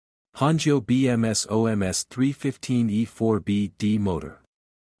HANJIU BMS OMS 315E4B-D motor.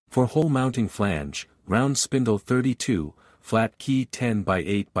 For hole mounting flange, round spindle 32, flat key 10 by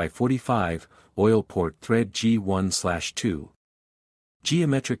 8 by 45, oil port thread G1/2.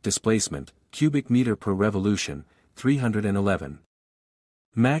 Geometric displacement, cubic meter per revolution, 311.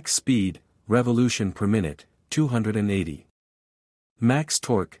 Max speed, revolution per minute, 280. Max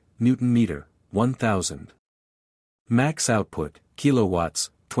torque, Newton meter, 1000. Max output, kilowatts,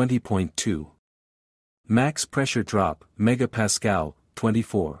 20.2. Max pressure drop, megapascal,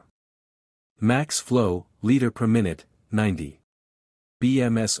 24. Max flow, liter per minute, 90.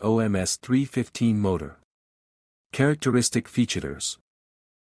 BMS OMS 315 motor. Characteristic featutres.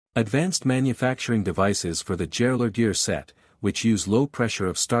 Advanced manufacturing devices for the Geroler gear set, which use low pressure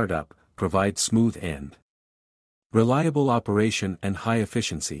of startup, provide smooth and reliable operation and high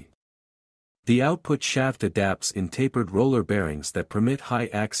efficiency. The output shaft adapts in tapered roller bearings that permit high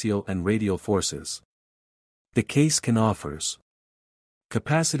axial and radial forces. The case can offers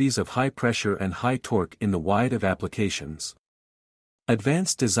capacities of high pressure and high torque in the wide of applications.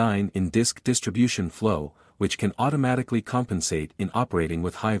 Advanced design in disc distribution flow, which can automatically compensate in operating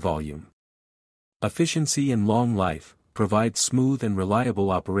with high volume. Efficiency and long life, provide smooth and reliable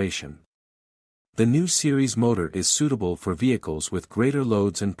operation. The new series motor is suitable for vehicles with greater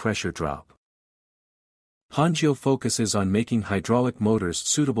loads and pressure drop. HANJIU focuses on making hydraulic motors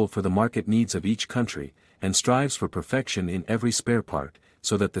suitable for the market needs of each country, and strives for perfection in every spare part,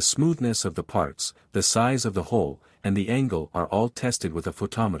 so that the smoothness of the parts, the size of the hole, and the angle are all tested with a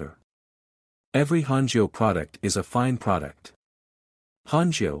photometer. Every HANJIU product is a fine product.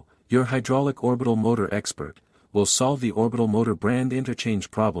 HANJIU, your hydraulic orbital motor expert, will solve the orbital motor brand interchange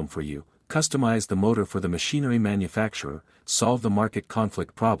problem for you, customize the motor for the machinery manufacturer, solve the market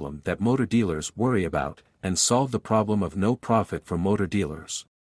conflict problem that motor dealers worry about, and solve the problem of no profit for motor dealers.